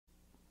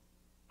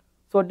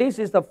So this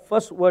is the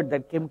first word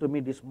that came to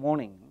me this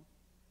morning,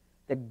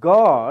 that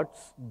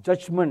God's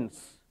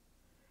judgments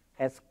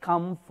has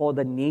come for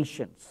the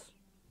nations.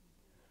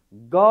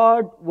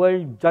 God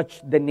will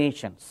judge the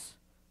nations.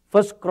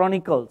 First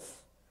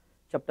Chronicles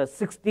chapter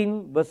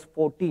 16 verse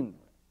 14.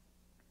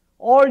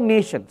 All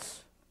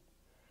nations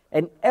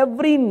and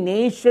every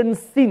nation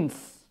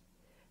sins,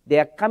 they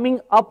are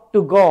coming up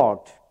to God,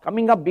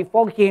 coming up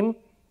before Him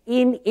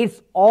in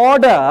its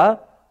order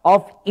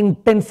of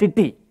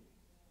intensity.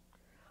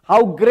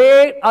 How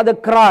great are the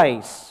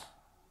cries.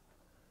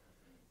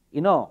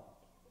 You know,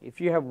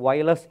 if you have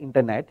wireless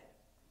internet,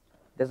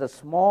 there's a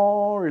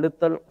small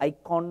little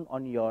icon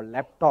on your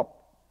laptop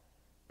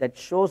that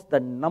shows the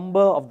number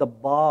of the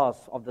bars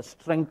of the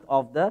strength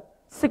of the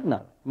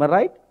signal. Am I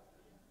right?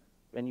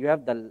 When you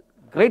have the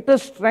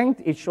greatest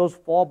strength, it shows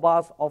 4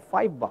 bars or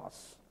 5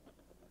 bars.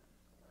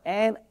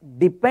 And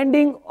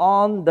depending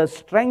on the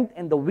strength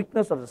and the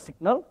weakness of the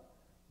signal,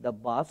 the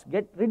bars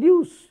get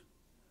reduced.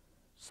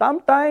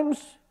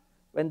 Sometimes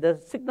when the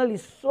signal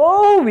is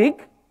so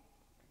weak,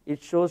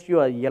 it shows you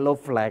a yellow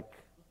flag.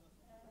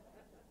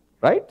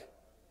 Right?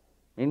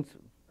 Means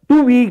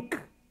too weak,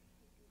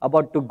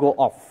 about to go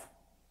off.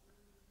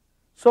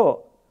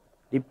 So,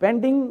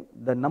 depending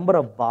the number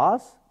of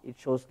bars, it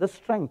shows the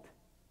strength.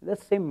 In the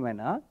same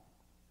manner,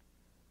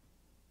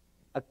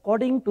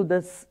 according to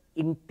this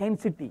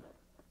intensity,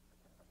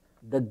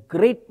 the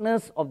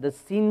greatness of the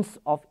sins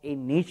of a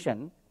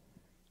nation,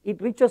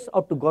 it reaches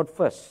out to God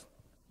first.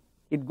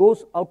 It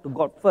goes out to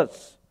God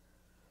first.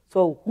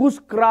 So, whose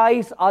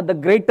cries are the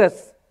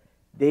greatest?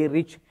 They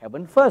reach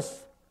heaven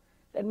first.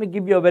 Let me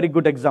give you a very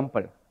good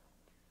example.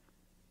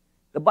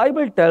 The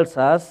Bible tells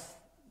us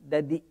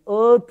that the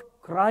earth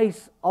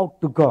cries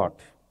out to God.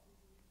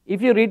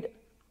 If you read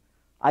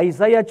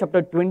Isaiah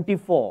chapter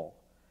 24,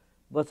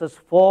 verses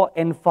 4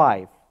 and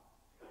 5,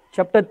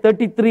 chapter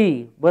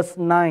 33, verse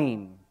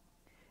 9,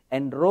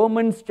 and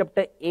Romans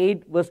chapter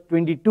 8, verse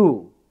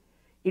 22,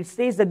 it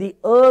says that the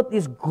earth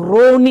is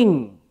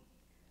groaning,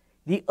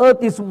 the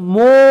earth is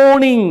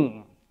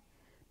mourning,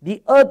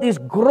 the earth is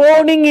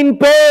groaning in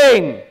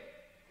pain.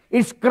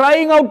 It's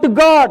crying out to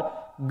God,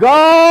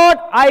 God,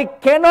 I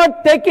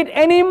cannot take it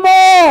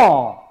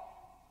anymore.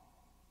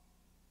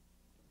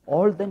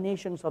 All the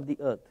nations of the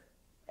earth,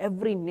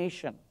 every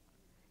nation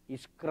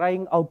is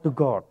crying out to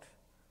God.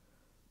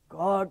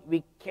 God,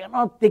 we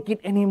cannot take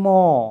it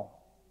anymore.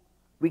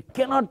 We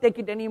cannot take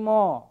it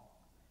anymore.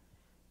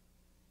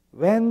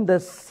 When the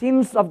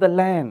sins of the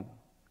land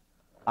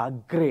are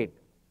great.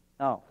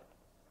 Now,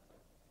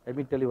 let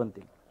me tell you one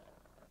thing.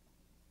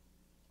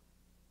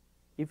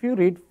 If you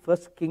read 1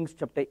 Kings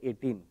chapter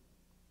 18,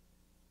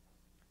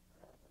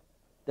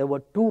 there were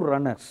 2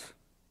 runners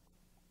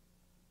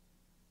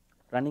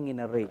running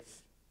in a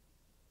race.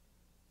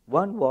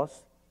 One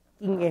was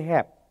King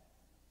Ahab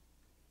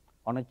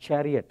on a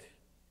chariot.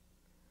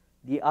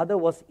 The other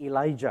was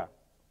Elijah.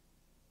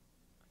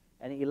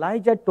 And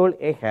Elijah told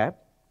Ahab,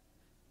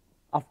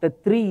 after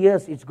 3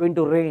 years it's going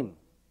to rain,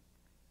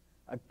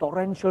 a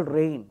torrential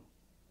rain.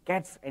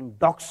 Cats and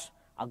dogs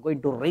are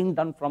going to rain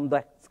down from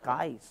the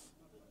skies.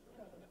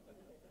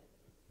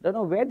 Don't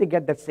know where they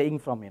get that saying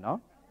from,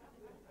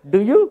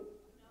 Do you?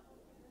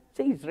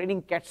 See, it's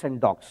raining cats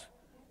and dogs.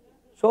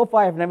 So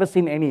far I've never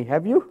seen any.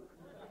 Have you?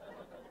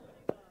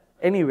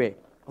 Anyway,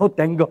 oh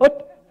thank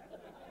God.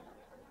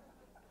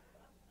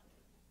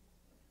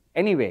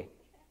 Anyway,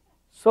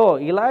 so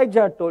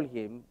Elijah told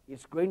him,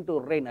 it's going to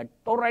rain, a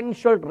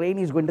torrential rain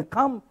is going to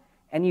come,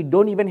 and you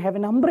don't even have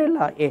an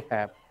umbrella,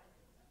 Ahab.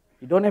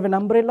 You don't have an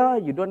umbrella,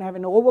 you don't have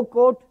an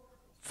overcoat,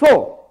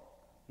 so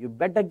you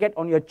better get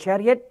on your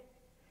chariot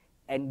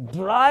and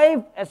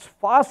drive as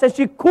fast as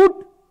you could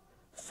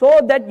so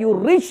that you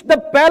reach the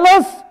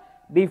palace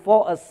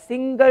before a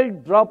single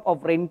drop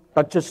of rain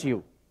touches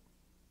you.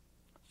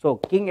 So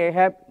King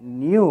Ahab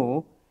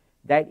knew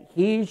that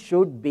he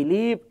should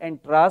believe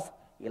and trust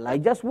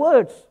Elijah's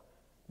words,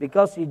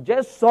 because he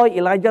just saw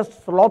Elijah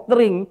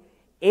slaughtering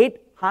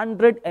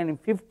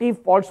 850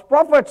 false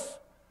prophets.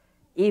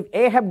 If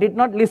Ahab did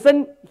not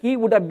listen, he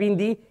would have been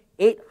the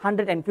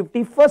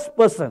 851st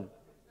person.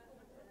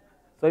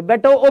 So he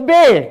better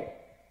obey.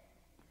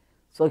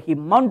 So he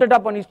mounted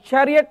up on his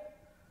chariot,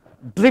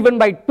 driven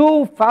by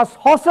 2 fast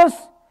horses,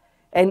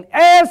 and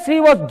as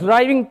he was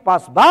driving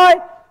past by,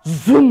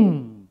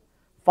 zoom,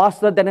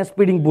 faster than a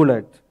speeding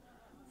bullet,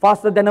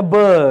 faster than a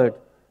bird.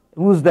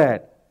 Who's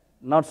that?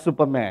 Not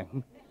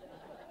Superman.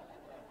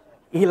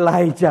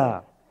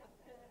 Elijah.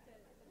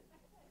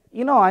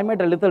 I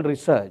made a little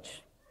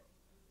research.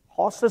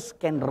 Horses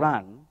can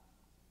run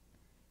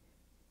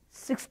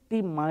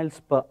 60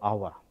 miles per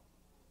hour.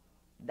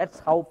 That's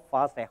how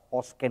fast a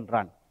horse can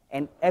run,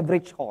 an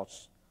average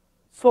horse.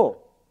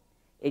 So,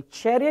 a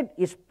chariot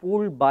is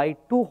pulled by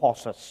 2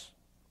 horses.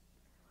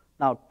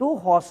 Now, 2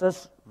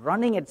 horses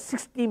running at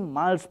 60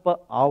 miles per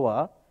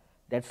hour,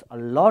 that's a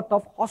lot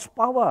of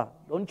horsepower.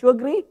 Don't you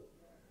agree?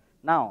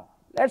 Now,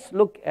 let's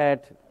look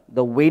at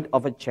the weight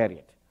of a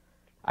chariot.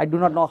 I do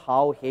not know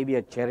how heavy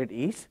a chariot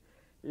is.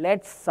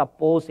 Let's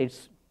suppose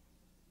it's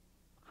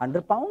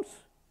 100 pounds.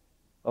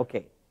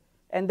 Okay.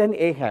 And then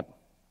Ahab.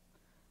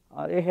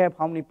 Ahab,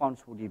 how many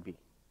pounds would he be?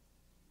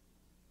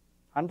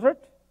 100?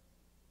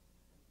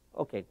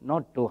 Okay,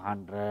 not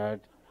 200.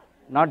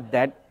 Not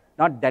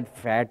that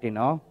fat,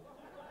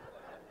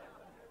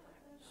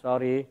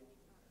 Sorry.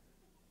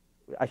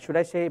 Should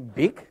I say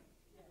big?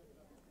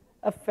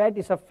 A fat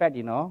is a fat,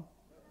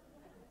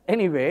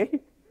 Anyway,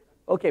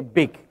 okay,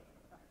 big.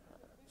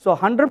 So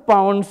 100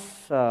 pounds,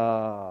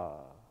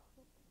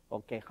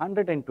 okay,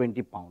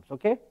 120 pounds,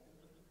 okay?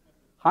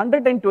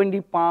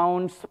 120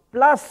 pounds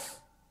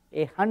plus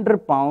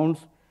 100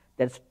 pounds,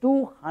 that's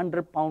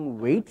 200-pound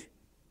weight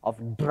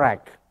of drag.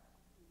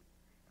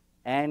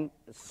 And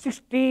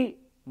 60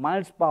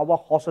 miles per hour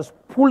horses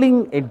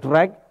pulling a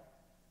drag,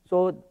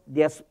 so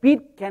their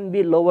speed can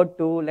be lowered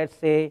to, let's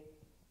say,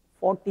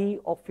 40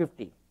 or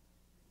 50.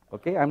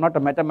 Okay, I'm not a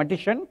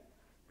mathematician,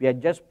 we are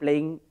just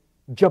playing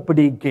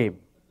Jeopardy game.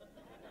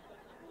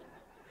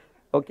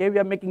 Okay, we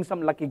are making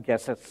some lucky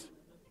guesses.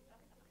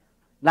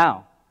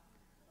 Now,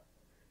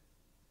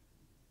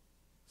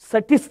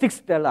 statistics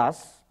tell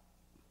us,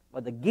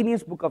 or the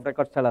Guinness Book of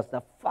Records tell us,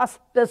 the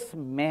fastest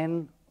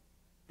man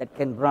that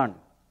can run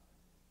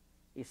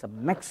is a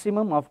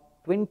maximum of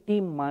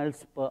 20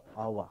 miles per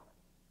hour.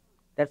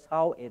 That's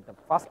how the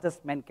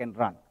fastest man can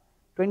run,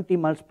 20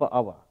 miles per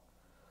hour.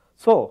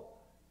 So,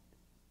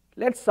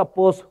 let's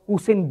suppose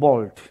Usain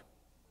Bolt.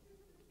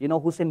 You know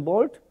Usain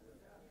Bolt?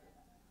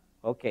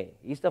 Okay,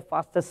 he's the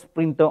fastest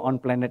sprinter on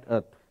planet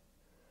Earth.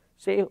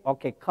 Say,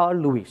 okay, Carl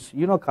Lewis.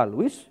 You know Carl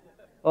Lewis?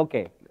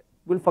 Okay,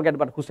 we'll forget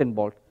about Usain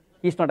Bolt.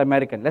 He's not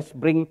American. Let's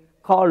bring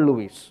Carl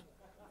Lewis,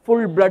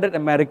 full-blooded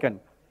American.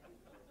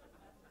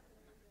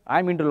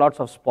 I'm into lots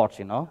of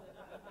sports,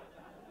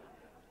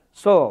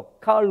 So,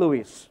 Carl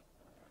Lewis.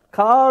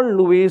 Carl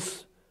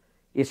Lewis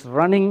is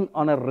running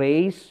on a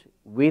race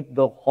with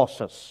the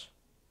horses.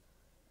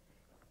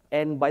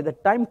 And by the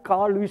time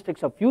Carl Lewis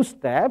takes a few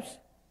steps,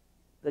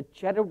 the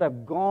chariot would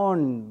have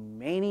gone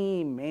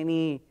many,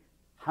 many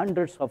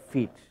hundreds of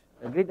feet.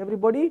 Agreed,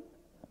 everybody?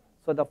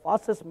 So the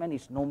fastest man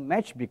is no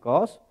match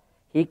because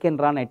he can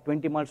run at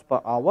 20 miles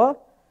per hour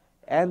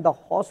and the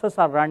horses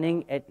are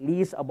running at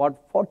least about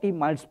 40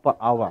 miles per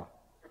hour.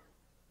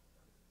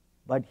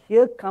 But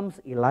here comes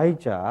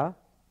Elijah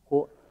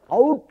who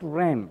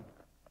outran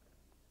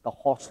the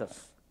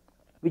horses,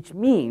 which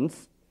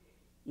means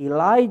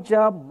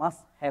Elijah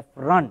must have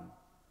run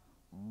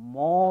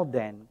more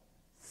than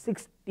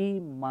 60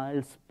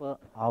 miles per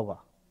hour.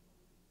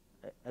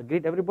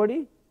 Agreed,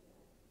 everybody?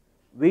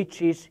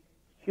 Which is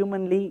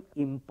humanly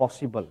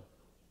impossible.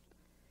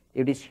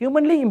 It is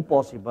humanly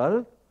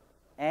impossible,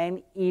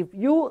 and if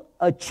you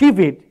achieve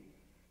it,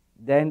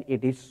 then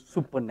it is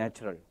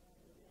supernatural.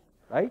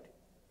 Right?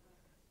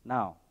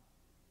 Now,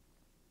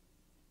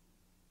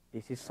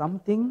 this is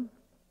something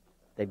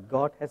that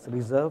God has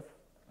reserved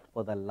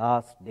for the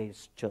last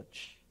days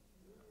church,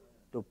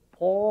 to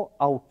pour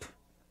out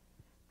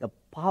the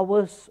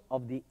powers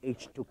of the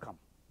age to come.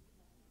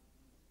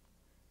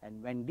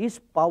 And when these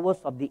powers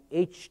of the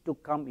age to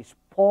come is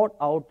poured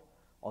out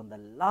on the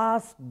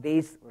last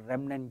days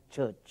remnant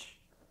church,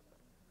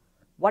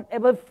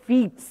 whatever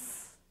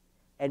feats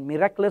and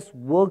miraculous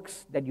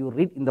works that you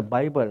read in the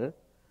Bible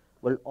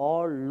will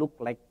all look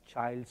like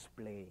child's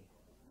play.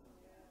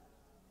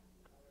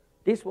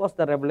 This was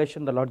the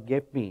revelation the Lord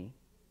gave me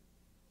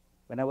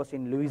when I was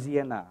in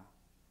Louisiana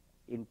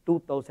in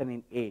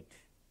 2008,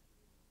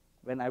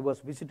 when I was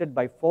visited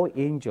by 4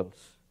 angels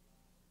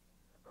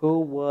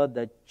who were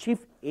the chief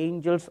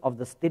angels of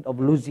the state of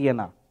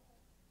Louisiana.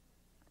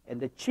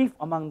 And the chief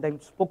among them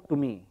spoke to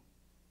me,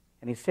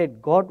 and he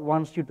said, God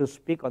wants you to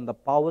speak on the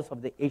powers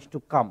of the age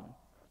to come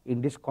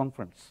in this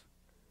conference.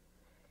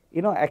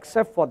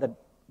 Except for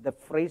the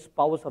phrase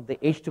powers of the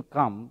age to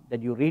come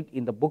that you read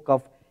in the book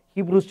of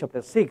Hebrews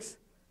chapter 6,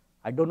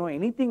 I don't know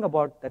anything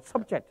about that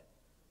subject.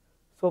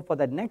 So for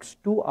the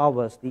next 2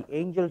 hours, the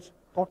angels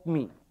taught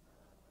me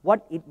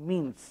what it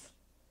means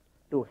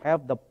to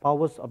have the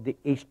powers of the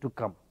age to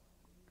come.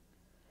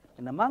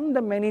 And among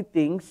the many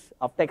things,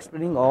 after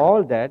explaining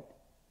all that,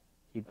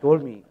 he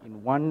told me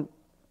in one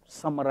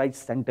summarized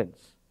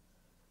sentence,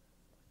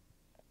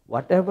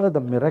 whatever the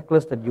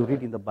miracles that you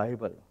read in the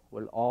Bible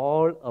will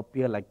all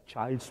appear like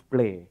child's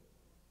play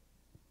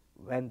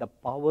when the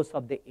powers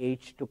of the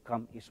age to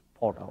come is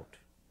poured out.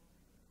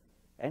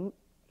 And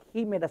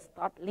he made a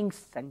startling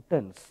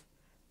sentence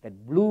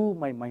that blew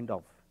my mind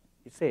off.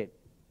 He said,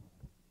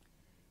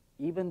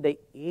 even the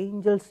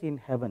angels in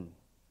heaven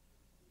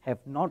have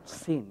not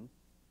seen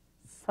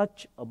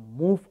such a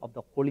move of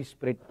the Holy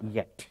Spirit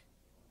yet.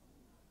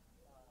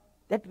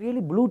 That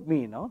really blew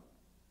me,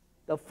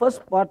 The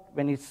first part,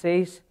 when it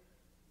says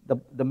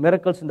the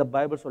miracles in the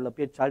Bible will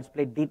appear child's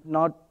play, did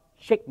not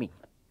shake me.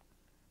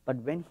 But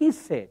when he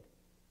said,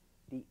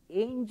 the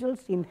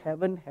angels in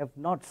heaven have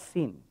not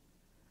seen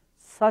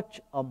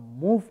such a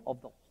move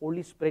of the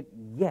Holy Spirit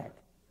yet,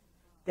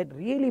 that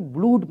really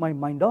blew my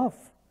mind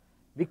off,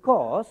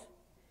 because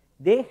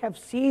they have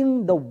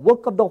seen the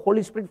work of the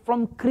Holy Spirit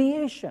from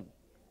creation.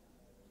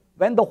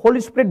 When the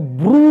Holy Spirit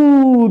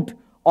brooded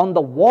on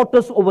the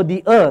waters over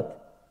the earth,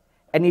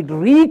 and it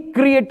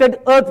recreated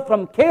earth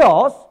from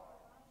chaos,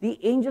 the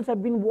angels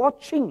have been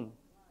watching.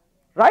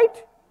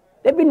 Right?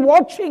 They've been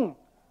watching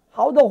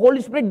how the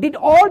Holy Spirit did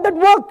all that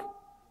work.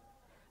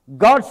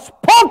 God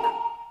spoke,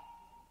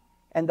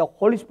 and the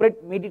Holy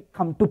Spirit made it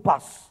come to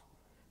pass.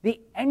 The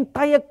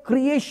entire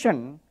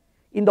creation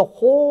in the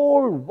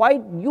whole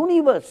wide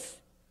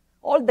universe,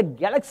 all the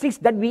galaxies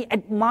that we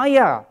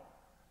admire,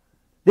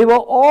 they were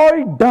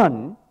all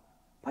done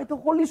by the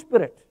Holy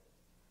Spirit.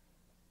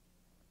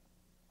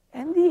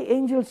 And the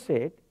angel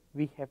said,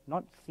 we have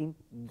not seen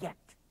yet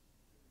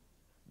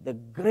the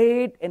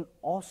great and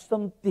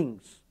awesome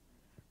things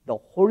the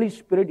Holy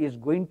Spirit is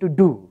going to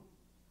do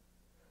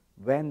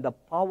when the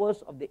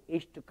powers of the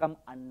age to come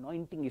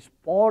anointing is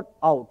poured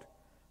out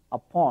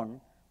upon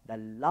the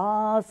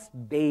last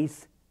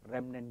days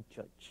remnant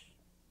church.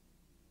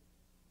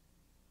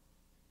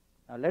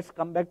 Now let's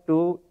come back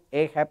to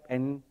Ahab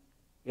and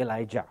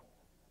Elijah.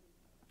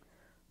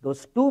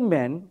 Those two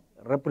men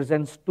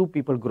represents two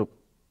people group.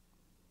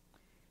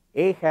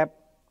 Ahab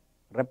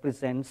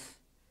represents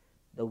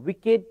the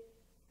wicked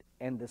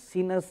and the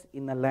sinners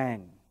in the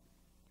land.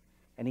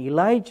 And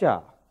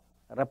Elijah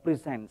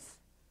represents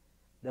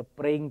the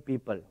praying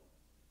people,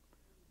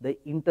 the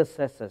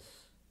intercessors,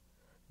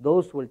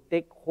 those who will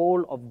take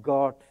hold of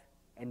God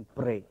and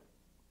pray.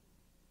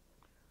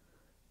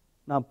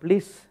 Now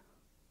please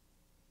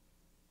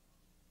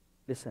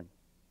listen.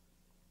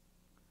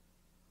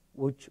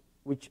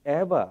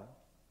 Whichever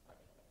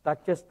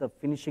touches the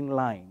finishing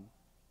line,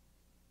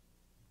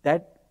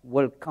 that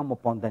will come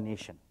upon the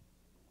nation.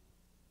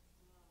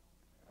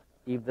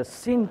 If the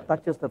sin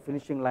touches the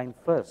finishing line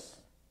first,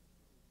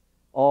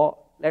 or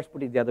let's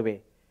put it the other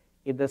way,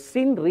 if the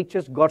sin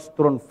reaches God's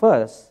throne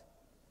first,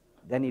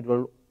 then it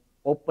will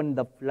open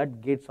the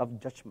floodgates of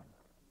judgment.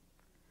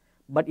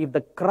 But if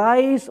the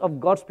cries of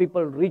God's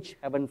people reach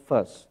heaven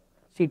first,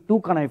 see, two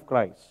kind of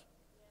cries.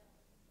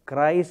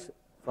 Cries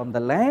from the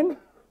land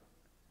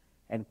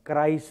and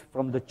cries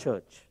from the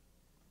church.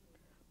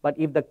 But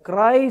if the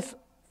cries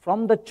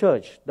from the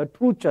church, the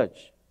true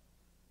church,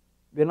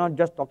 we're not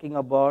just talking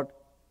about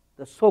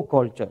the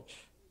so-called church.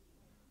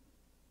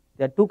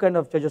 There are two kinds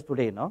of churches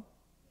today, no?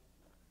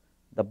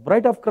 The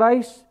bride of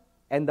Christ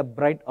and the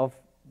bride of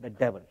the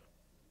devil.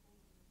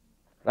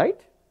 Right?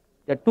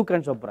 There are two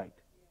kinds of bride.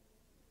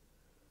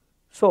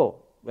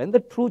 So, when the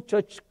true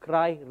church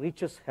cry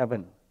reaches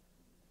heaven,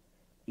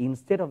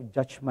 instead of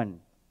judgment,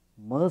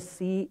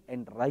 mercy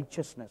and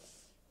righteousness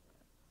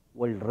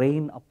will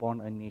reign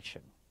upon a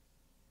nation.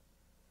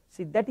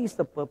 See, that is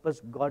the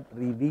purpose God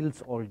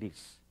reveals all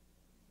this.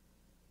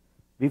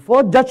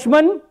 Before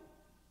judgment,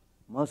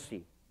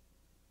 mercy.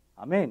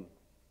 Amen.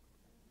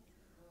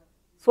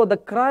 So the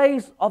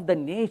cries of the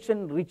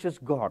nation reaches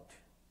God.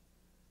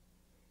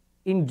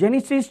 In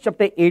Genesis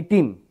chapter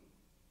 18,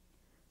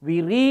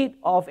 we read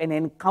of an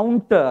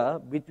encounter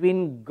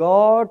between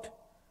God,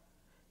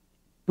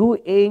 two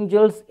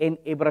angels, and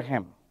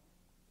Abraham.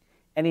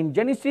 And in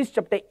Genesis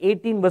chapter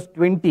 18 verse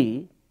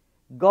 20,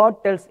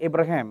 God tells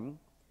Abraham,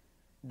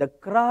 the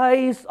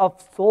cries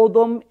of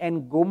Sodom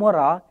and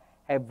Gomorrah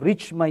have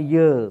reached my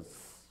ears.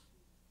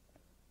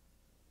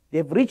 They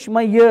have reached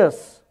my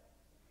ears,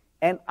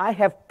 and I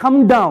have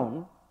come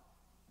down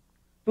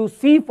to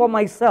see for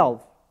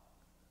myself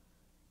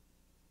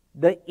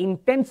the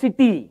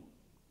intensity,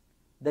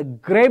 the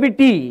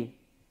gravity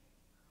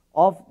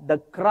of the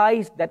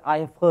cries that I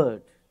have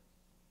heard.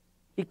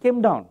 He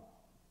came down.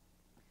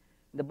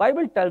 The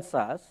Bible tells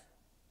us,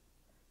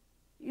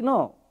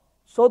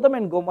 Sodom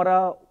and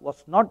Gomorrah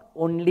was not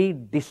only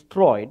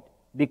destroyed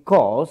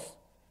because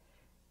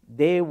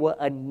they were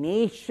a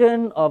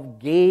nation of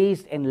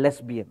gays and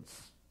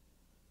lesbians.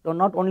 So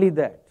not only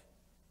that,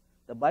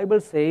 the Bible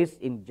says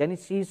in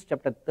Genesis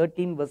chapter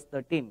 13 verse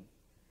 13,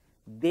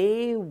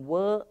 they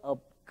were a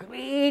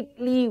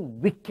greatly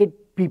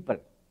wicked people.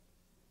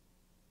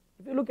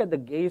 If you look at the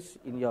gays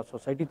in your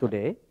society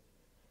today,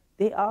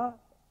 they are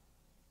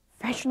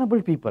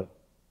fashionable people,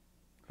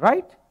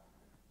 right?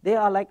 They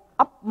are like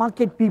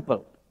upmarket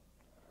people.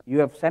 You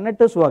have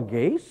senators who are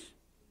gays,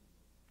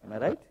 am I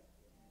right?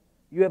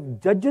 You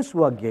have judges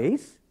who are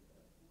gays.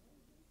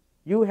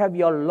 You have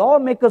your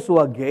lawmakers who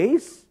are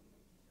gays.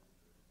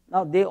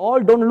 Now they all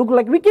don't look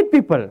like wicked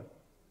people.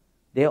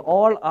 They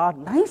all are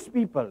nice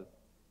people,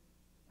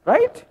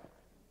 right?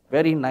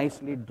 Very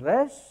nicely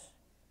dressed,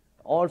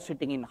 all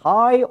sitting in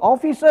high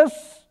offices.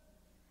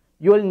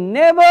 You will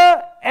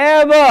never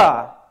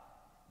ever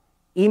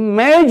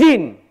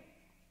imagine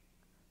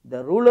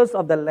the rulers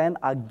of the land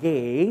are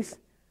gays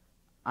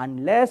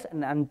unless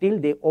and until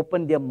they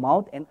open their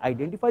mouth and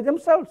identify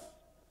themselves.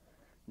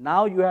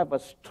 Now you have a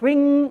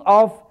string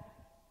of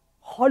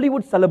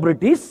Hollywood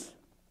celebrities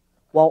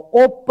who are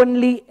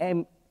openly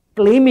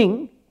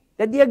claiming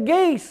that they are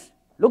gays.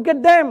 Look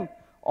at them,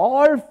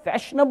 all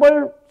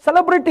fashionable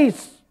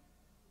celebrities,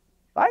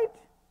 right?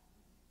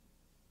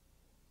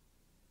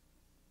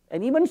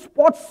 And even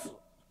sports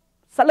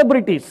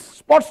celebrities,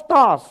 sports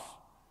stars,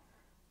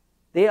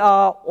 they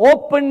are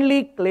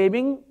openly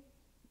claiming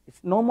it's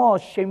no more a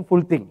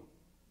shameful thing.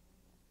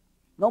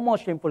 No more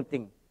shameful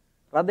thing.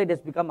 Rather, it has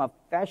become a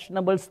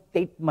fashionable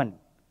statement.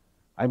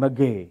 I'm a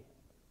gay.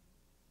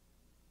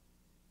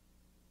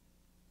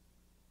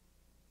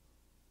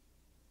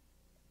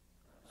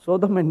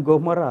 Sodom and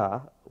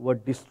Gomorrah were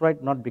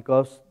destroyed not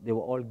because they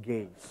were all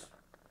gays.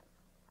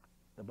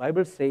 The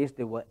Bible says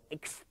they were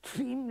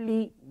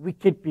extremely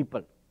wicked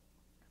people.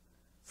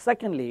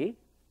 Secondly,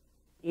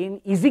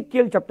 in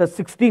Ezekiel chapter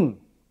 16,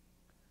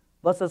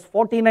 verses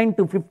 49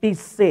 to 50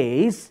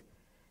 says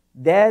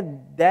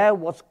that there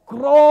was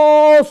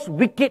gross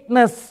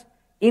wickedness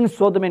in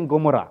Sodom and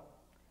Gomorrah.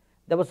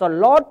 There was a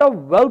lot of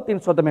wealth in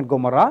Sodom and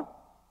Gomorrah,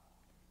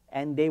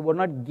 and they were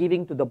not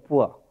giving to the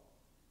poor.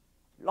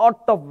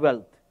 Lot of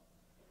wealth.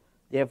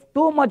 They have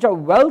too much of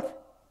wealth,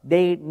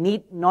 they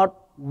need not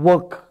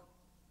work.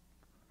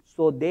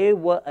 So they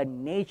were a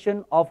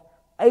nation of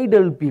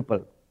idle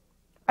people.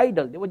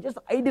 Idle, they were just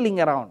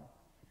idling around.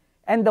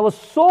 And there was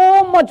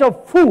so much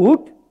of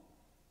food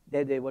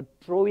that they were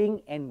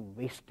throwing and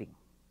wasting.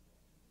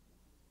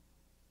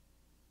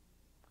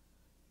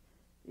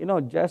 You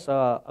know, just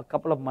a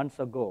couple of months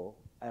ago,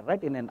 I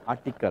read in an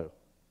article,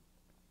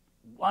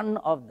 one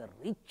of the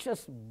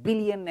richest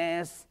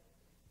billionaires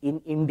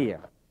in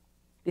India,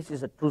 this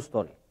is a true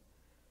story,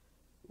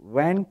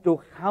 went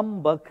to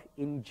Hamburg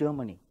in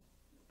Germany.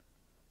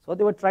 So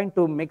they were trying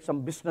to make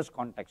some business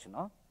contacts,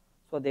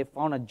 So they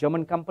found a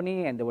German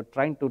company and they were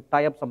trying to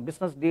tie up some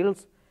business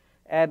deals.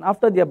 And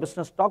after their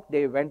business talk,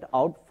 they went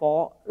out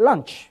for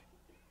lunch.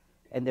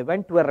 And they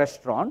went to a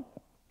restaurant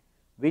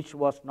which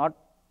was not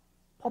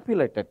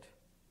populated.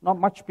 Not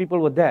much people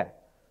were there.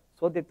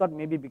 So they thought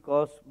maybe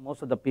because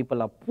most of the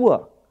people are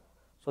poor.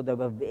 So there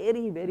were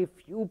very, very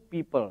few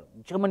people,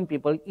 German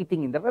people,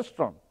 eating in the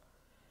restaurant.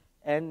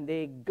 And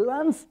they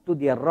glanced to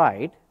their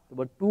right, there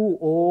were two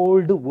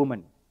old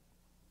women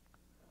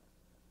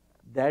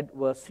that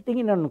were sitting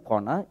in a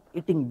corner,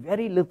 eating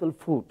very little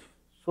food.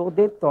 So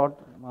they thought,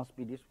 must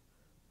be these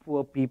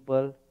poor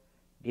people,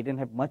 didn't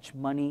have much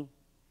money,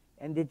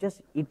 and they're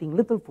just eating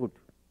little food.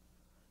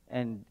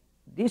 And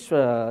these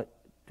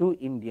two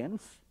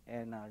Indians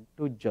and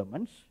two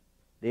Germans,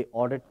 they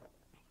ordered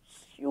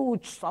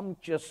huge,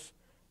 sumptuous,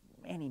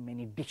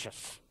 many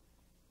dishes.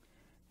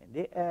 And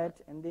they ate,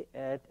 and they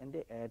ate, and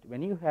they ate.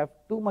 When you have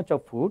too much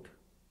of food,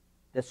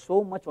 there's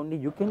so much only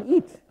you can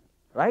eat,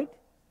 right?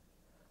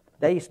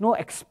 There is no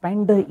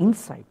expander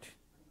inside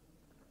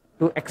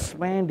to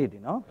expand it,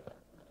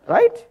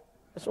 right?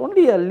 There's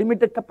only a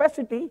limited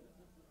capacity.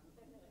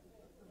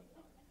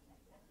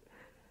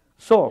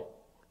 So,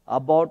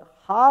 about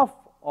half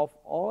of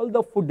all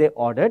the food they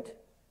ordered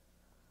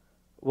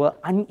were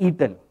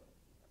uneaten,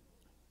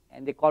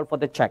 and they called for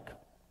the check.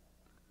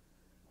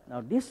 Now,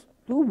 these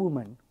two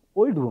women,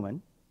 old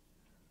women,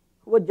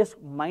 who were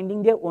just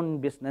minding their own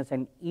business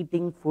and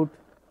eating food,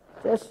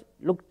 just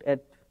looked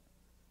at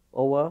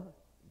over,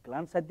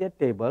 glanced at their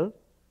table,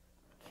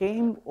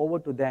 came over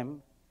to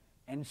them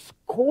and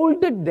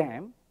scolded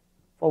them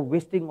for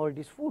wasting all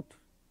this food.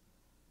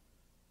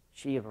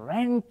 She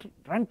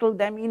rantled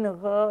them in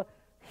her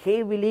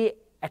heavily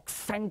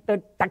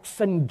accented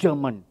Texan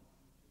German.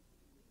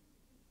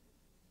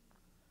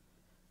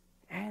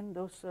 And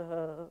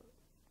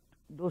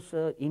those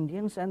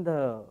Indians and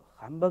the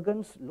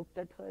Hamburgans looked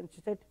at her and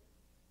she said,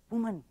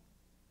 "Woman,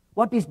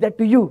 what is that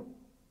to you?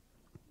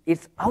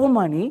 It's our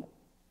money.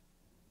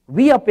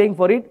 We are paying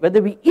for it.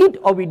 Whether we eat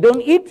or we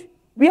don't eat,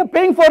 we are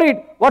paying for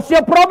it. What's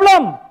your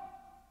problem?"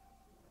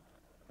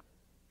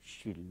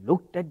 She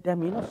looked at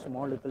them,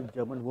 small little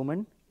German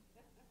woman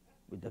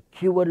with a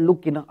cure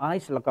look in her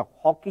eyes, like a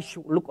hawkish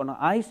look on her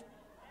eyes.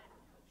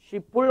 She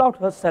pulled out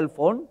her cell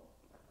phone.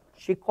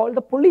 She called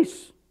the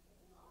police.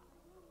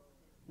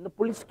 And the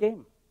police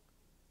came.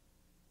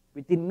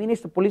 Within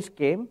minutes, the police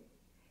came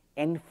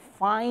and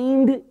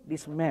fined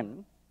these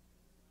men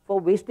for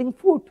wasting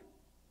food.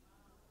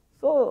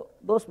 So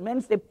those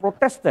men, they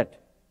protested.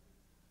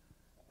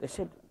 They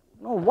said,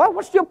 "No,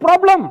 what's your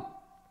problem?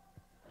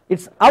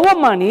 It's our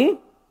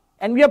money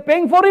and we are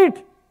paying for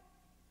it."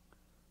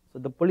 So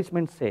the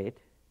policeman said,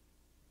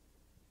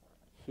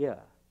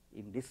 "Here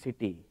in this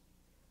city,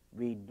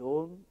 we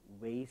don't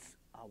waste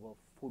our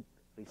food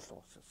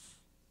resources.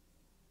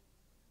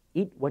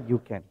 Eat what you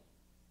can.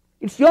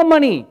 It's your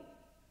money,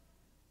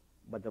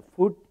 but the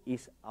food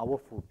is our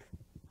food,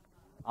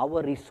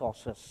 our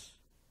resources.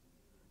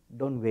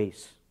 Don't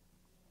waste.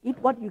 Eat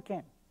what you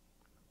can.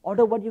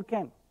 Order what you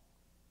can.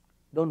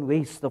 Don't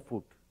waste the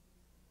food.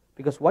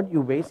 Because what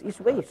you waste is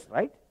waste,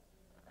 right?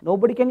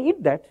 Nobody can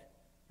eat that.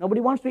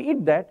 Nobody wants to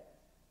eat that.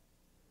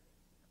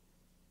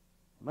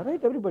 Am I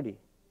right, everybody?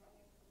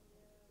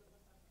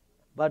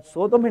 But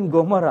Sodom and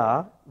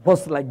Gomorrah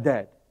was like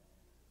that.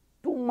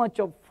 Too much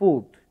of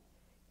food,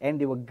 and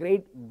they were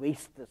great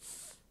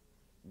wasters.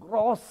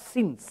 Gross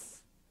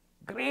sins,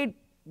 great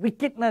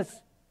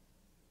wickedness.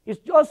 It's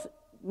just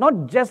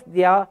not just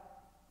their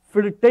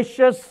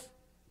flirtatious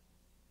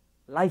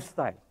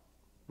lifestyle,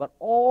 but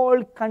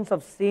all kinds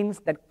of sins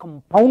that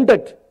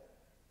compounded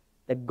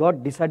that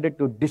God decided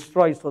to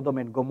destroy Sodom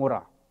and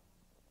Gomorrah.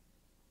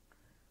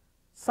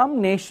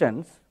 Some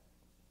nations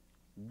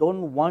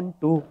don't want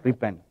to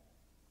repent.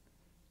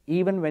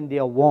 even when they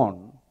are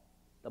warned.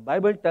 The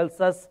Bible tells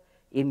us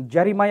in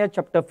Jeremiah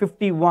chapter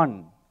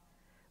 51,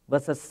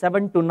 verses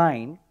 7 to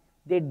 9,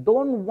 they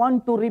don't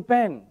want to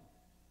repent.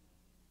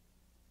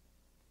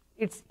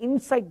 It's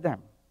inside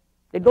them.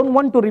 They don't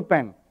want to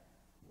repent.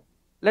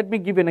 Let me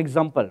give you an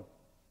example.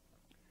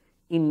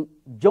 In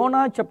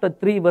Jonah chapter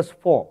 3, verse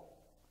 4,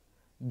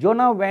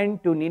 Jonah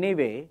went to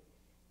Nineveh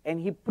and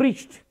he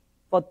preached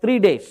for 3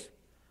 days,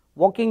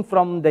 walking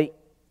from the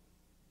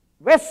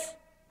west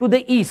to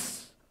the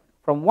east,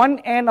 from one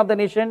end of the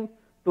nation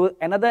to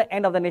another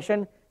end of the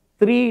nation,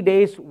 3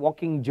 days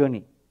walking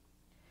journey.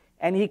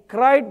 And he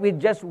cried with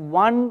just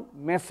one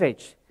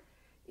message: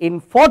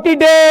 in 40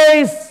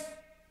 days,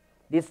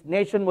 this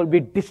nation will be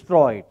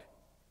destroyed.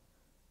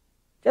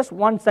 Just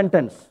one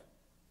sentence.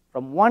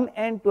 From one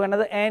end to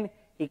another end,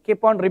 he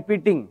kept on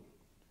repeating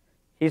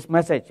his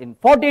message. In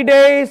 40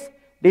 days,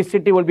 this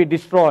city will be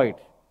destroyed.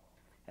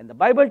 And the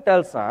Bible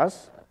tells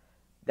us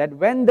that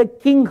when the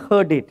king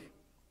heard it,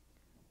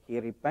 he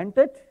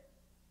repented,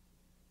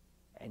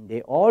 and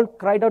they all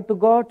cried out to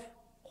God,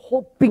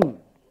 hoping.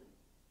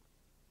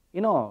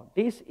 You know,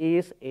 this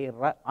is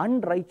an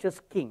unrighteous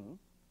king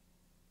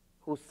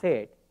who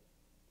said,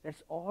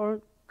 let's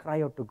all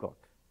cry out to God.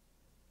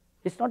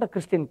 He's not a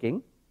Christian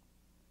king.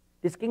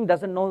 This king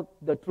doesn't know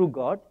the true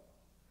God.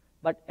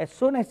 But as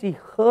soon as he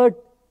heard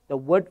the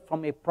word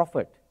from a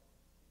prophet,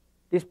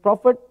 this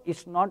prophet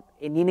is not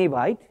a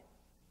Ninevite.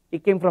 He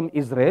came from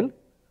Israel.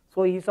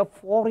 So he is a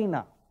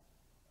foreigner.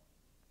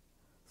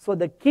 So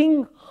the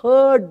king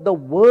heard the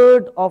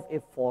word of a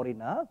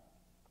foreigner,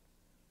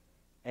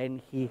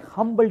 and he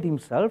humbled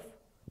himself,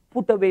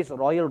 put away his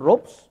royal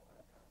robes,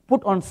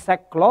 put on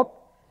sackcloth,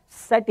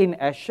 sat in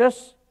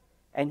ashes,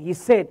 and he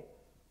said,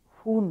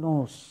 who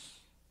knows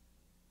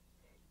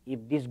if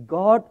this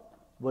God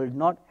will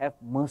not have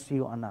mercy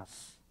on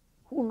us?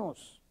 Who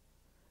knows?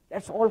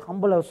 Let's all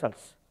humble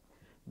ourselves.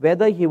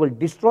 Whether he will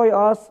destroy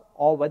us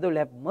or whether he will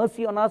have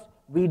mercy on us,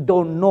 we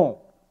don't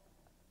know.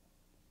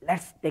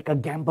 Let's take a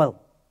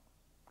gamble.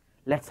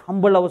 Let's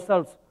humble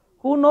ourselves.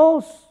 Who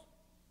knows?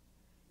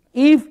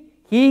 If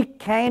he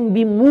can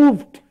be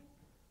moved,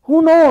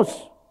 who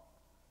knows?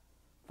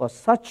 For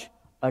such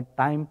a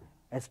time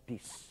as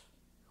this.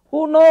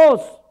 Who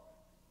knows?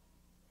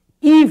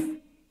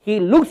 If he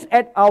looks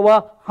at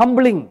our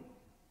humbling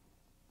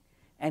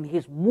and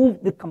he's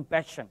moved with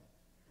compassion,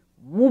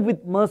 moved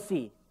with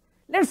mercy,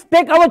 let's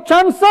take our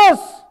chances.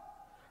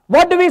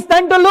 What do we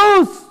stand to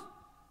lose?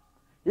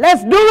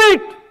 Let's do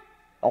it.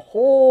 The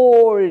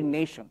whole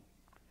nation,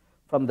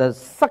 from the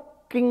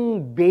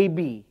sucking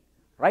baby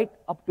right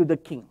up to the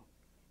king,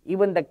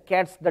 even the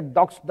cats, the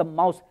dogs, the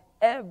mouse,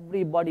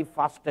 everybody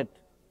fasted.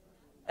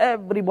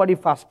 Everybody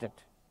fasted.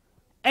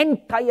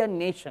 Entire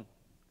nation.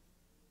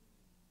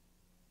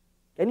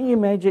 Can you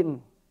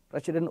imagine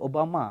President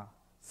Obama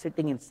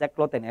sitting in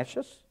sackcloth and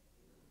ashes?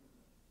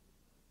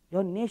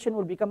 Your nation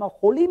will become a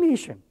holy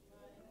nation.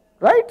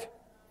 Right?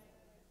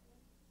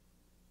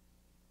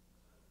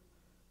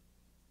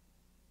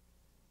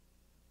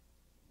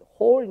 The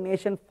whole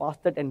nation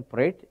fasted and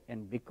prayed,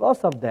 and because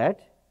of that,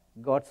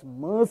 God's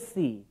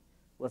mercy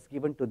was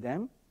given to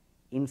them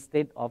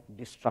instead of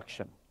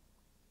destruction.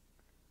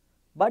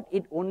 But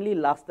it only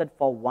lasted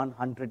for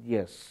 100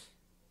 years.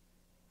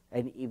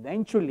 And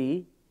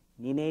eventually,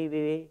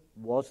 Nineveh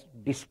was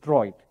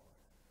destroyed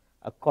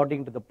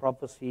according to the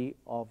prophecy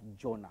of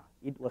Jonah.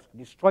 It was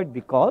destroyed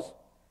because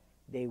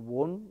they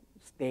won't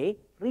stay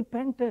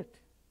repented.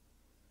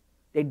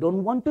 They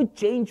don't want to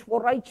change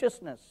for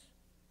righteousness.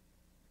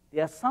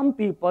 There are some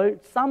people,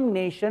 some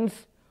nations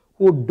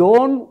who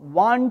don't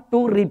want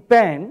to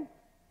repent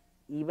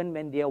even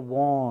when they are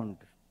warned.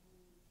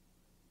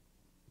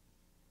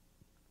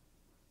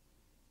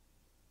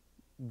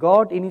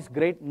 God in His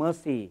great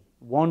mercy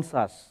warns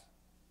us,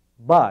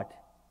 but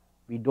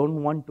we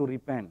don't want to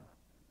repent.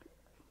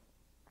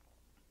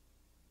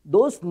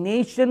 Those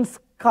nations'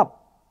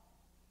 cup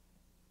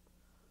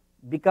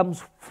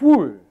becomes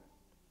full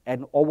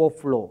and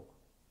overflow.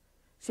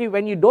 See,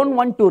 when you don't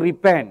want to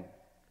repent,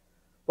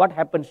 what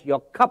happens? Your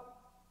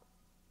cup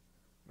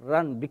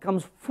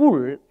becomes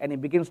full and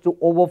it begins to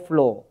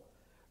overflow.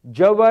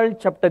 Joel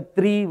chapter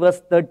 3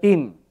 verse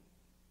 13.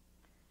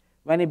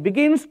 When it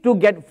begins to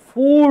get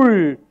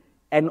full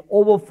and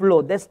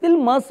overflow, there's still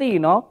mercy,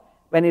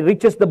 when it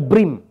reaches the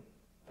brim.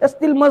 There's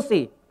still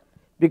mercy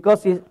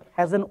because it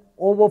hasn't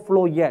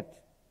overflowed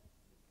yet.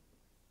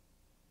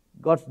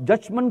 God's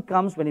judgment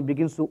comes when it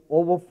begins to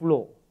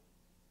overflow.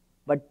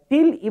 But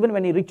till even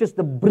when it reaches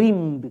the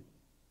brim,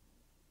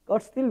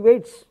 God still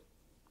waits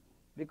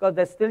because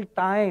there's still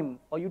time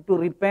for you to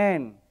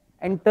repent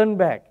and turn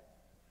back.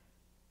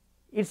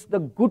 It's the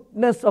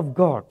goodness of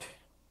God,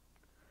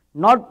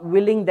 not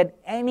willing that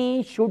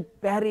any should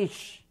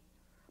perish,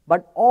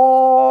 but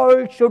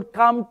all should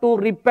come to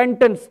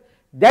repentance.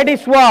 That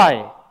is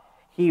why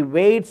He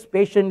waits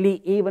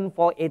patiently even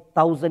for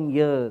 1,000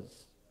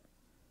 years.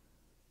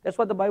 That's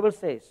what the Bible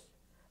says.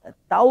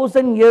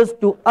 1,000 years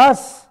to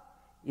us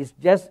is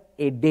just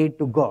a day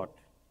to God.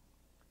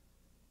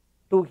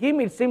 To Him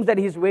it seems that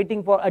He is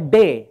waiting for a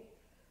day,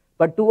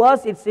 But to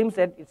us it seems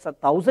that it's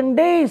 1,000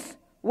 days.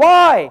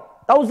 Why?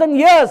 1,000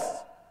 years.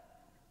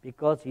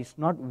 Because He's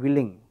not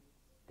willing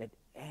that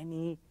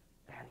any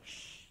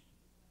perish.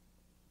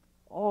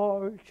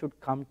 All should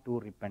come to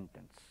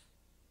repentance.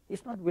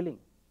 He's not willing.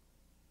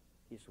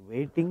 He's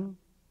waiting,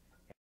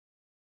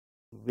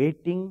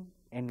 waiting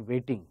and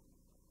waiting.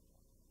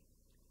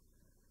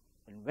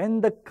 And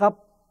when the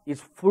cup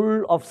is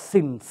full of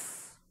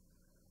sins,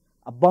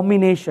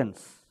 abominations,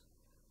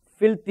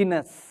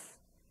 filthiness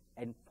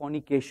and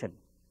fornication,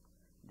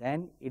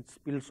 then it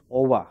spills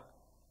over.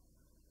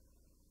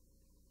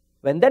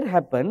 When that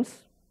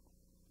happens,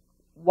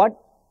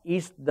 what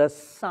is the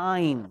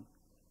sign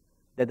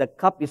that the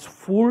cup is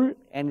full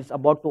and is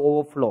about to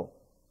overflow?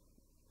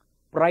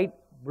 Pride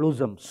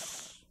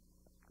blossoms.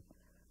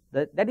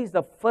 That is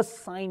the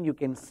first sign you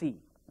can see.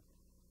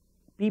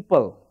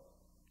 People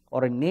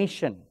or a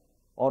nation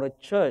or a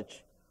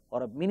church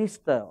or a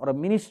minister or a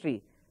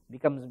ministry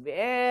becomes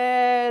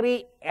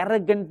very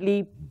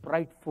arrogantly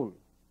prideful.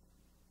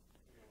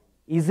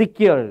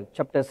 Ezekiel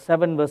chapter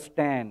 7 verse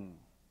 10.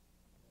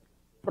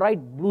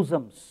 Pride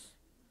blossoms.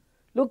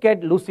 Look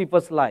at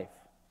Lucifer's life.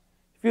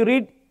 If you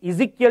read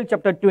Ezekiel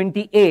chapter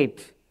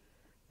 28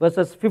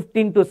 verses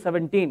 15 to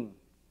 17,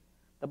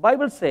 the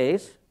Bible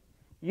says,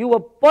 you were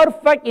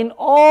perfect in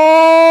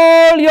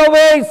all your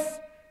ways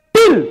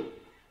till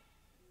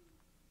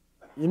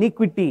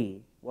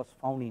iniquity was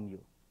found in you.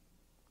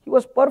 He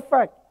was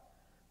perfect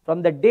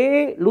from the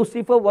day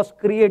Lucifer was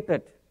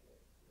created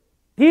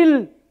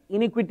till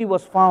iniquity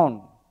was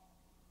found.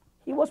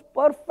 He was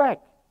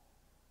perfect.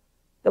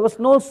 There was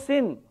no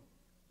sin,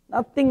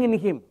 nothing in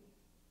him.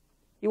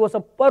 He was a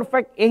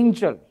perfect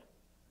angel,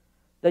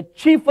 the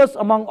chiefest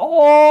among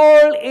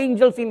all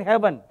angels in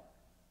heaven.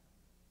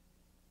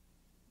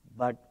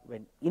 But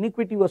when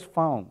iniquity was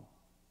found,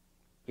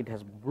 it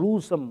has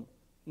blossomed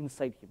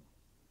inside him.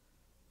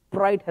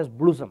 Pride has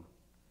blossomed.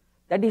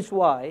 That is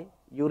why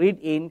you read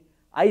in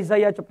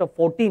Isaiah chapter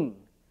 14,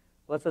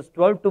 verses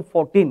 12 to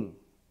 14.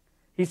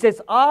 He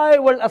says, I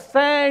will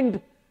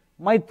ascend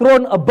my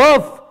throne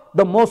above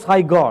the Most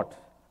High God.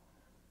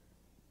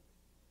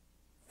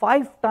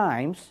 5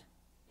 times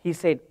he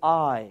said,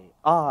 I.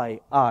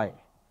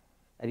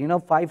 And you know,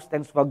 5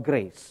 stands for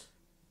grace.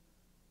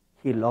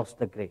 He lost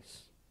the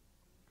grace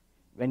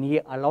when he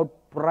allowed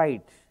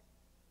pride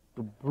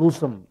to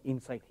blossom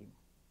inside him.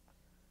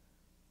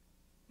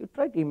 You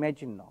try to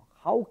imagine now,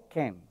 how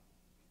can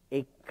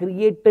a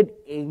created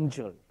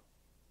angel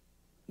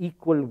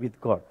equal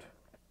with God?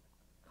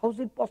 How is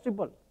it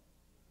possible?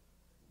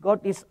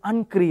 God is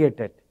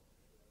uncreated,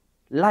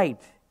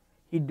 light.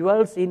 He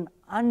dwells in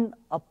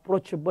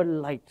unapproachable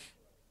light.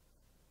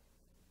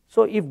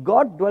 So if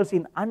God dwells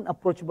in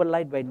unapproachable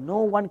light where no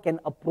one can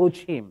approach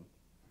him,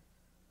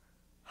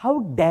 how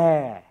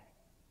dare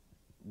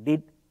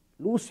did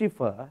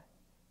Lucifer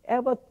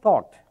ever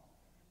thought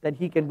that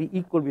he can be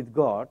equal with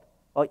God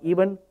or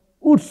even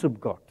usurp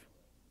God?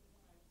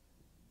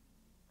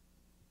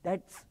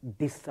 That's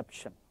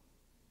deception.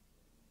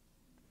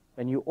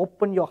 When you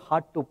open your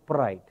heart to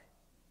pride,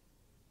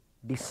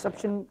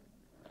 deception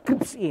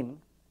creeps in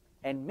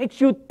and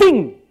makes you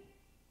think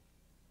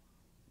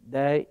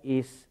there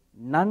is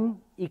none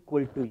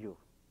equal to you.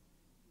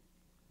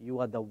 You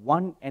are the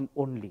one and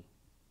only.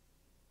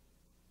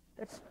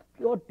 That's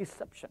pure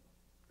deception.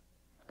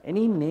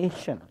 Any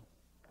nation,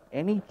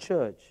 any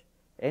church,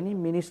 any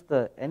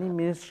minister, any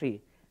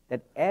ministry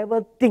that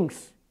ever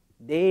thinks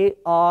they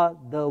are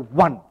the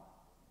one,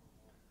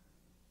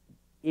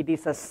 it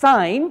is a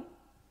sign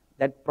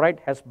that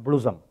pride has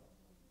blossomed.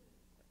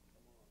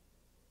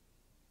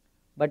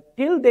 But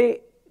till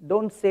they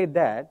don't say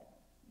that,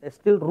 there's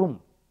still room.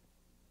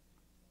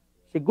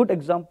 A good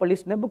example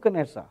is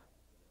Nebuchadnezzar.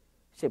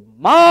 He said,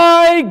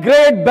 my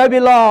great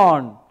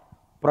Babylon,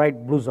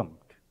 pride blossomed.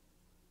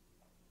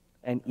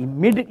 And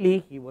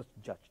immediately he was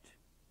judged.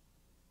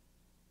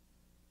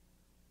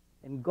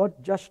 And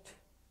God judged.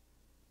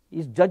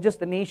 He judges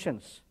the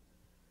nations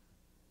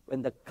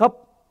when the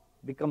cup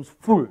becomes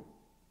full.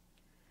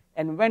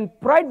 And when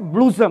pride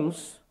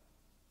blossoms,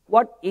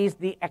 what is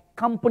the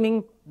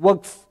accompanying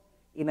works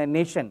in a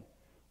nation?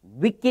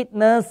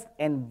 Wickedness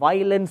and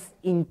violence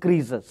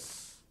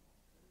increases.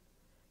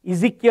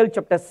 Ezekiel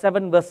chapter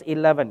 7 verse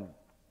 11.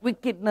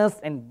 Wickedness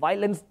and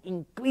violence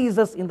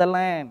increases in the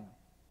land.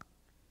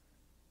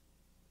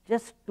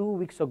 Just 2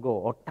 weeks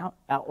ago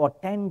or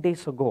 10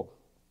 days ago,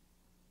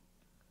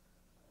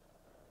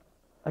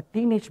 a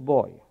teenage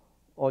boy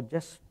or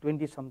just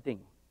 20-something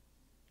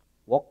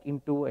walked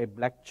into a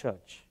black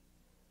church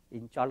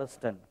in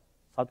Charleston,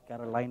 South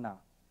Carolina,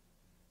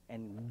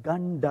 and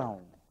gunned down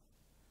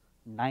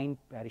 9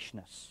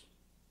 parishioners.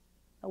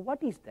 Now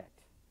what is that?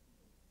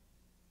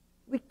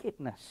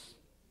 Wickedness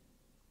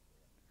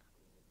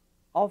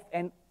of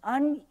an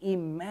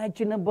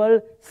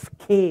unimaginable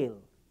scale,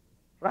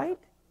 right?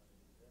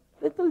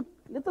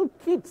 Little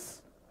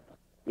kids,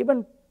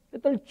 even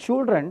little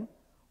children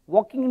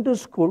walking into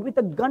school with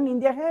a gun in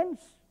their hands,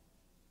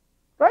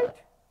 right?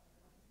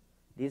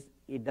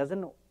 It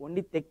doesn't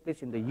only take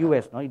place in the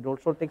US, no, it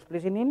also takes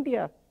place in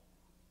India.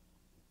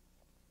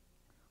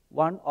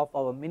 one of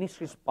our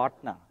ministry's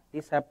partner,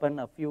 this happened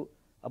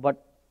about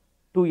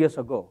 2 years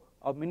ago,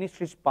 our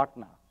ministry's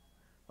partner,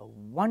 a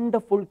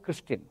wonderful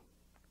Christian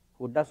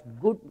who does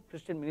good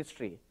Christian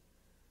ministry,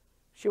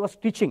 she was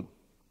teaching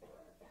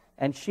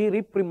and she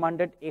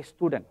reprimanded a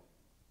student.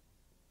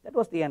 That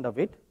was the end of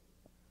it.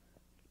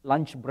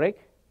 Lunch break,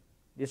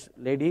 this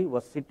lady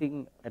was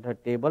sitting at her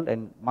table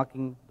and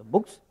marking the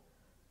books,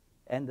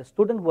 and the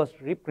student who was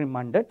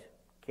reprimanded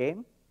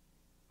came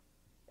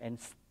and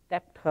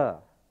stabbed her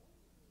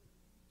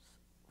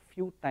a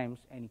few times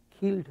and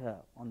killed her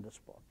on the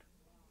spot.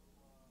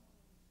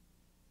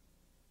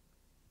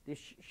 This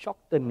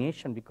shocked the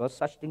nation because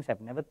such things have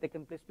never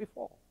taken place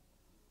before.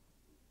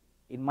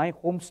 In my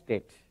home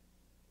state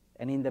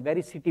and in the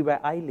very city where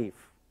I live,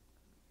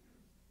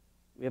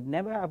 we have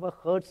never ever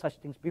heard such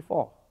things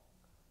before.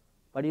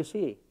 But you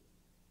see,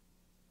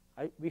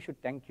 we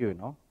should thank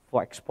you,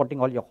 for exporting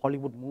all your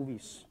Hollywood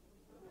movies.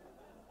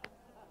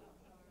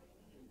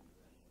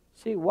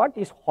 See, what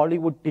is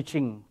Hollywood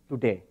teaching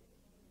today?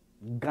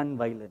 Gun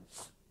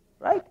violence,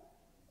 right?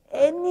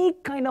 Any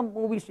kind of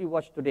movies you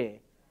watch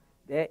today,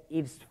 there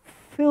is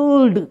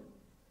filled,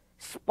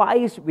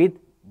 spiced with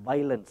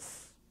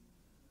violence.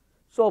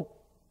 So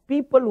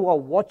people who are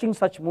watching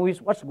such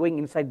movies, what's going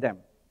inside them?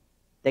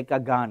 Take a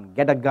gun,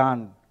 get a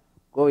gun,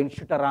 go and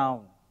shoot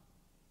around.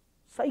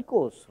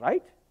 Psychos,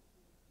 right?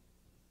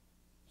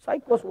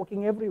 Psychos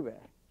walking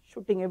everywhere,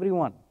 shooting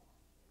everyone.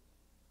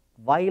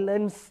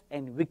 Violence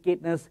and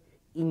wickedness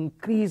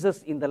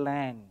increases in the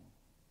land.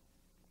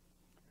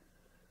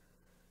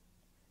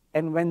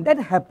 And when that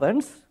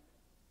happens,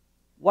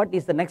 what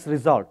is the next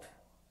result?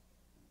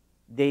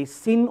 They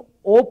sin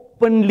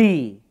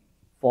openly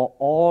for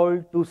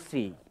all to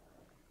see.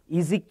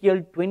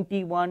 Ezekiel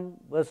 21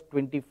 verse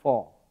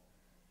 24.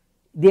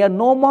 They are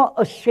no more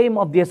ashamed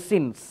of their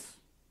sins.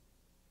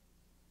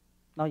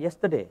 Now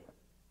yesterday,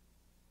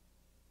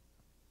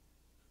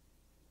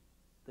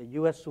 the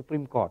US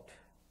Supreme Court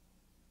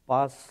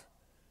passed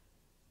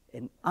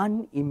an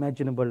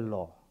unimaginable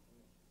law.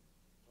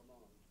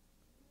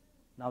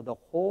 Now the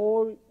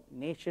whole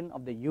nation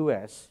of the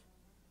US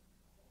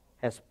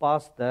has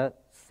passed the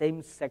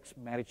same-sex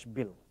marriage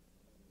bill.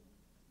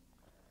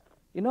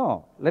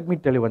 Let me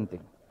tell you one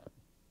thing.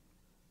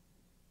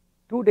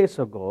 2 days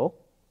ago,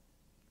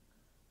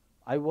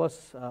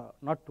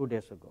 not 2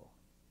 days ago,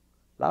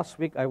 last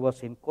week I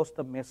was in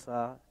Costa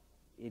Mesa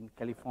in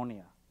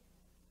California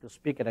to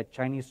speak at a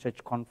Chinese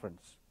church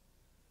conference.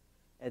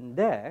 And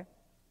there,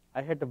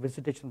 I had a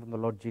visitation from the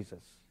Lord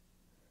Jesus.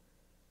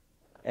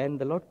 And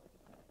the Lord,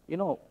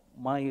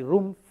 my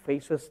room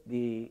faces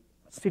the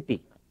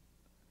city.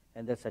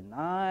 And there's a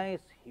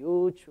nice,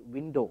 huge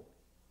window,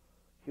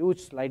 huge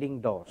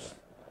sliding doors.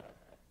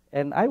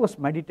 And I was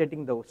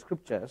meditating the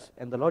scriptures,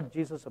 and the Lord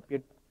Jesus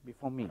appeared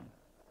before me.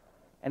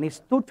 And he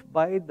stood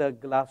by the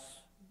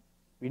glass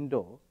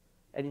window,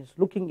 and he's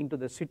looking into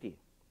the city.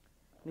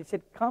 And he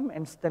said, "Come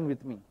and stand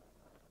with me."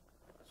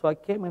 So I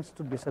came and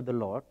stood beside the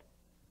Lord,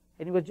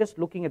 and he was just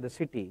looking at the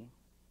city,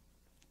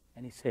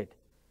 and he said,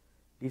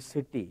 "This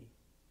city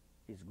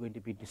is going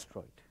to be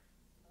destroyed."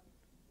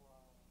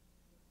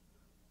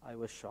 I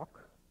was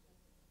shocked.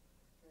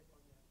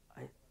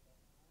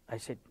 I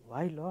said,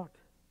 "Why, Lord?"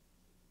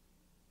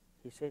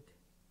 He said,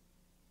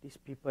 "These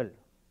people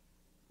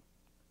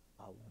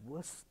are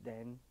worse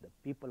than the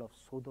people of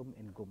Sodom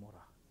and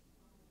Gomorrah.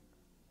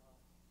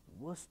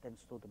 Worse than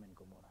Sodom and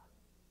Gomorrah."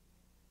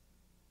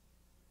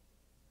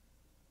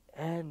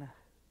 And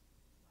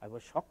I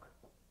was shocked.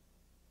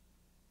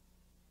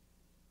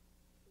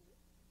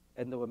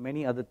 And there were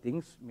many other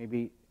things.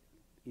 Maybe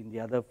in the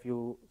other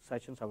few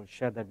sessions I will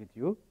share that with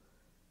you.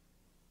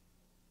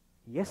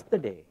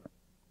 Yesterday,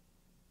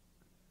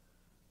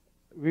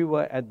 we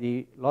were at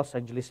the Los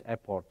Angeles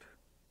airport,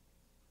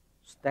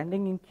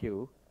 standing in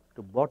queue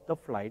to board the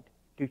flight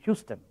to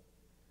Houston.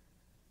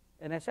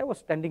 And as I was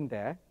standing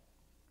there,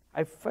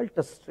 I felt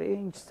a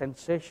strange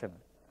sensation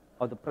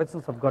of the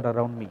presence of God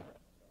around me.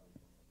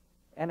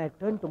 And I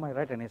turned to my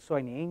right and I saw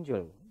an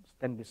angel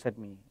stand beside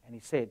me. And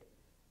he said,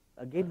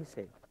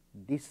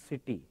 "This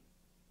city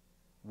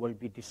will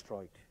be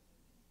destroyed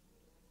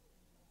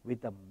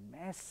with a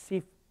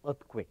massive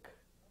earthquake."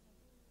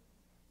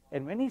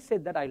 And when he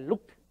said that, I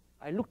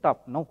looked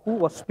up, who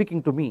was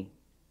speaking to me.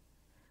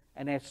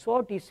 And I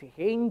saw this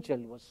angel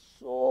was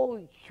so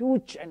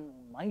huge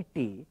and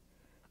mighty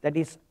that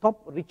his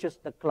top reaches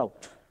the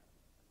cloud.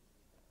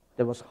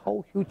 That was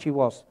how huge he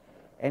was.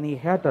 And he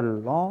had a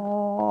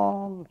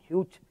long,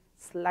 huge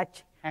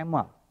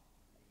sledgehammer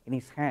in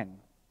his hand.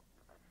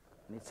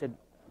 And he said,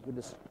 "You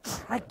just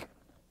strike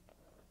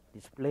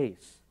this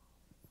place."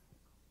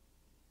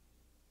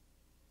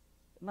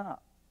 Now,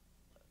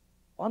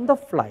 on the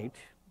flight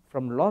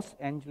from Los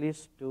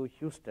Angeles to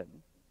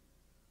Houston,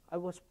 I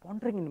was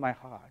pondering in my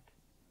heart,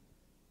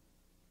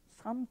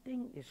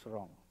 something is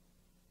wrong.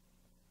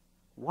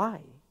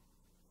 Why?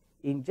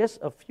 In just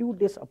a few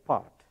days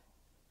apart,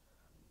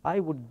 I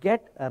would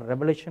get a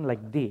revelation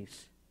like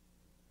this.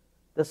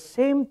 The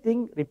same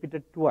thing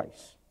repeated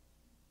twice.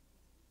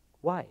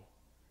 Why?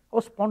 I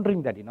was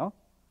pondering that,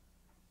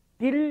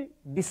 till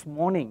this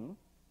morning,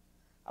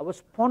 I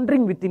was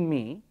pondering within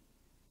me.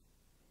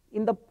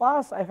 In the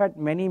past, I've had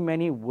many,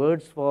 many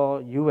words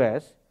for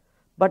US,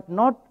 but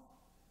not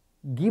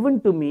given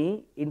to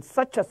me in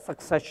such a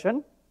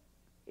succession,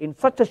 in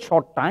such a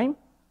short time,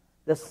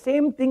 the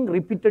same thing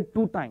repeated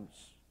 2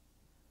 times.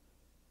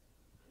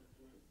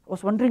 I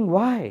was wondering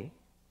why,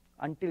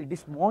 until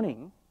this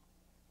morning,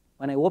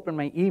 when I opened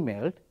my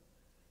email,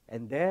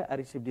 and there I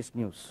received this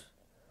news.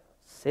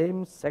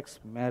 Same-sex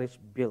marriage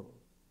bill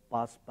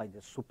passed by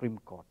the Supreme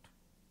Court.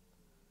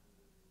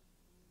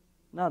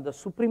 Now, the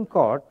Supreme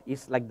Court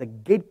is like the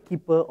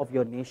gatekeeper of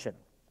your nation,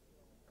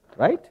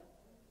 right?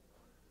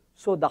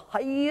 So, the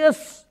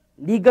highest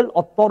legal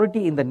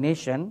authority in the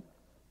nation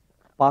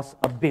passed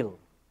a bill.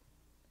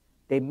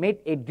 They made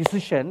a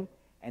decision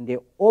and they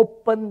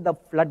opened the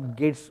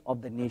floodgates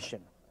of the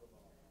nation.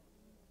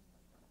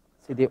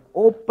 See, they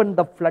opened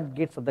the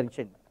floodgates of the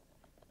nation.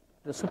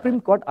 The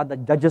Supreme Court are the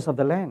judges of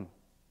the land,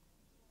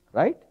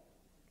 right?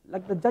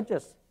 Like the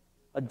judges.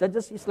 A judge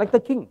is like the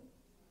king.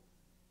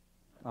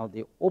 Now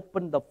they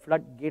opened the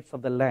floodgates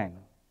of the land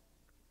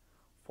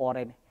for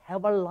an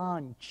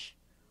avalanche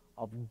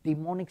of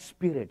demonic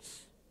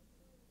spirits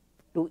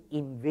to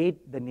invade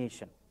the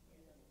nation.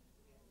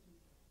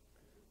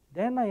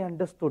 Then I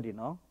understood,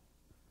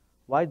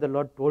 why the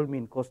Lord told me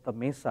in Costa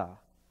Mesa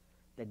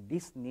that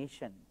this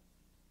nation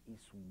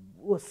is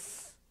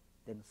worse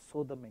than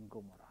Sodom and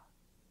Gomorrah.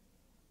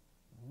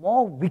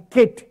 More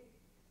wicked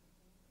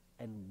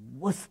and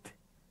worse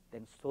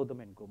than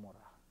Sodom and Gomorrah.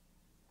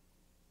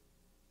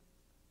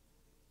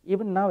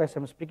 Even now, as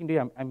I'm speaking to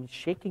you, I'm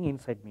shaking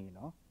inside me,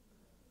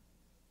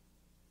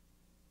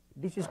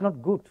 This is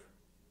not good.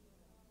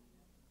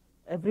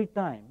 Every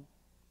time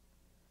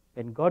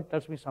when God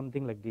tells me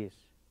something like this,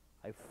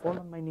 I fall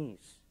on my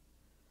knees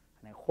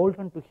and I hold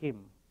on to Him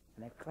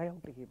and I cry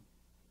out to Him,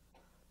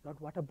 Lord,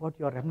 what about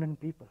your remnant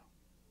people?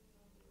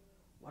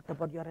 What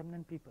about your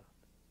remnant people?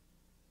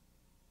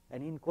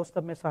 And in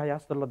Costa Mesa, I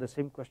asked the Lord the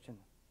same question.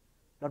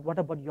 Lord, what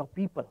about your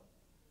people?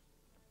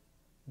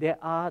 There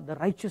are the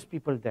righteous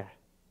people there.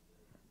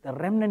 The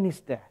remnant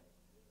is there.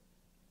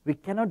 We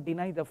cannot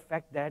deny the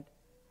fact that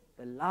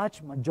the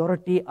large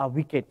majority are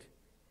wicked.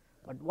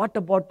 But what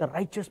about the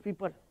righteous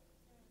people?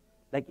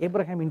 Like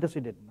Abraham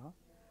interceded,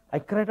 I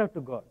cried out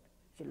to God.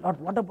 I said, Lord,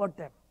 what about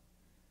them?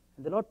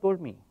 And the Lord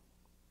told me,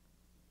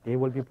 they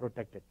will be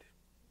protected.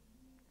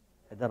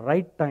 At the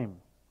right time,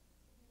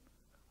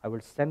 I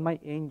will send my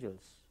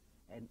angels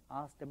and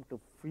ask them to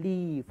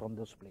flee from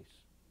those places.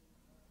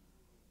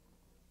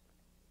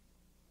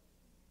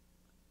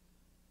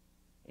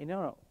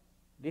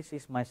 This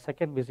is my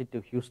second visit to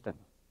Houston.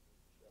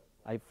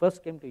 I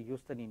first came to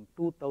Houston in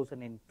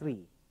 2003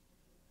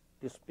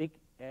 to speak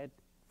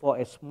for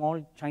a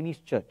small Chinese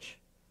church.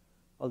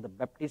 All the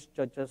Baptist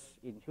churches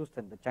in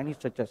Houston, the Chinese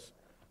churches,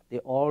 they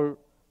all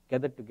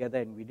gathered together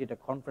and we did a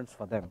conference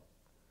for them.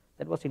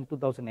 That was in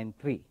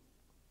 2003.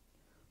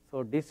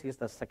 So this is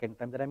the second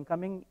time that I'm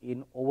coming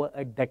in over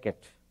a decade.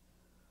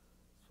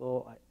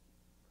 So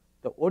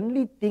the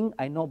only thing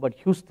I know about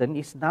Houston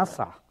is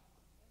NASA.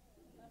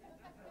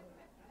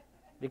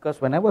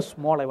 Because when I was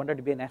small, I wanted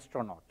to be an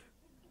astronaut.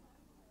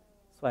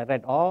 So I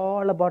read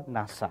all about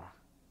NASA.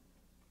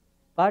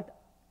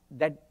 But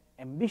that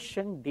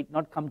ambition did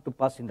not come to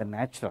pass in the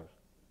natural,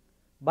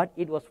 but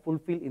it was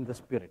fulfilled in the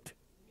spirit.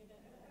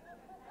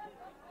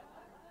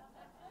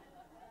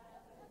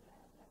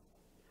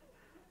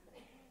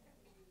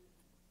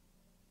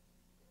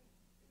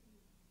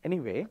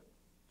 Anyway,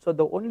 so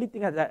the only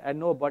thing that I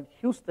know about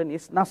Houston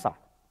is NASA.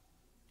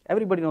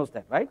 Everybody knows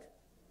that, right?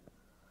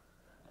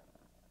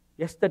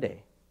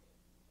 Yesterday,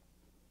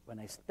 when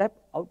I stepped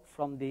out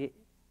from the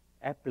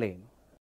airplane,